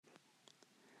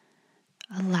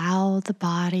Allow the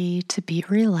body to be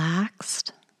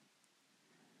relaxed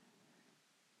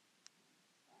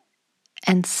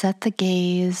and set the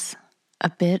gaze a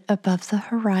bit above the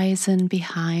horizon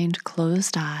behind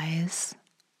closed eyes.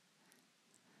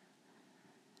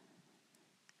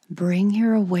 Bring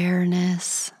your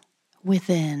awareness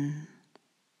within.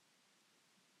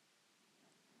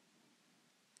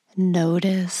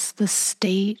 Notice the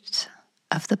state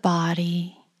of the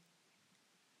body.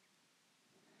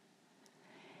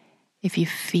 If you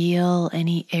feel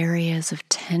any areas of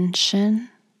tension,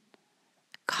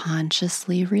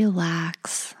 consciously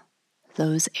relax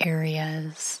those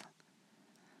areas.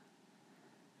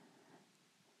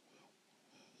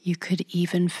 You could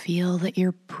even feel that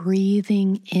you're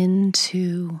breathing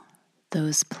into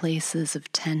those places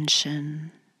of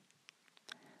tension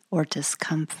or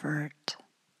discomfort,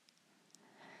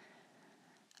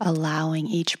 allowing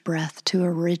each breath to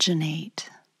originate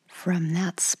from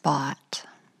that spot.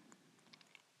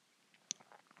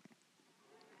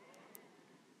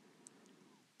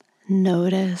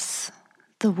 Notice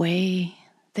the way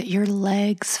that your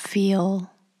legs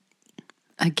feel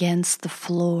against the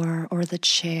floor or the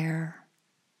chair.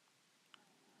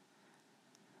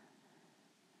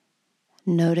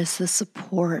 Notice the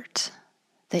support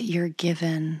that you're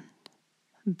given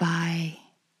by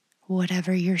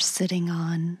whatever you're sitting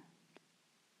on.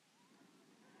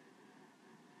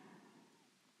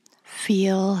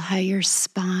 Feel how your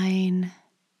spine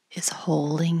is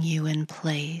holding you in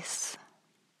place.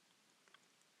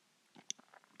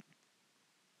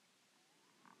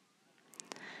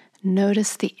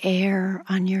 Notice the air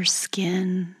on your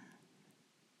skin,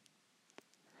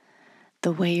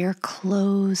 the way your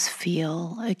clothes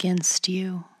feel against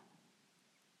you.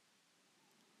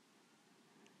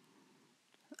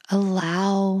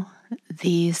 Allow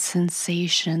these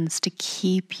sensations to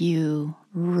keep you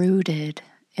rooted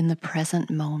in the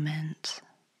present moment.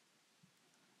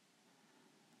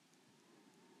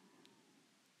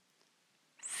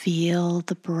 Feel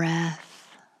the breath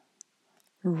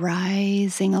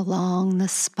rising along the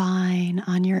spine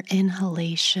on your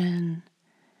inhalation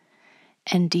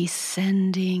and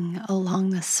descending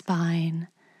along the spine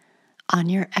on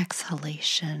your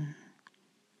exhalation.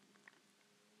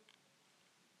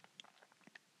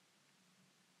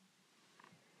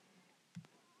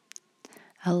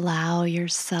 Allow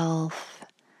yourself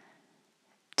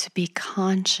to be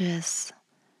conscious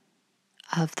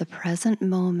of the present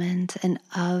moment and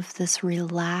of this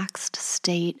relaxed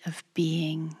state of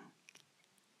being.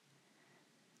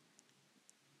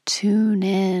 Tune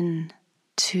in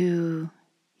to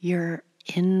your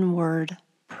inward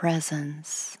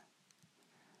presence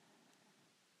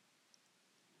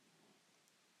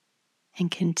and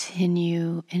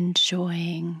continue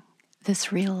enjoying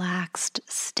this relaxed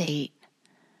state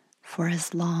for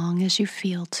as long as you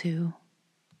feel to.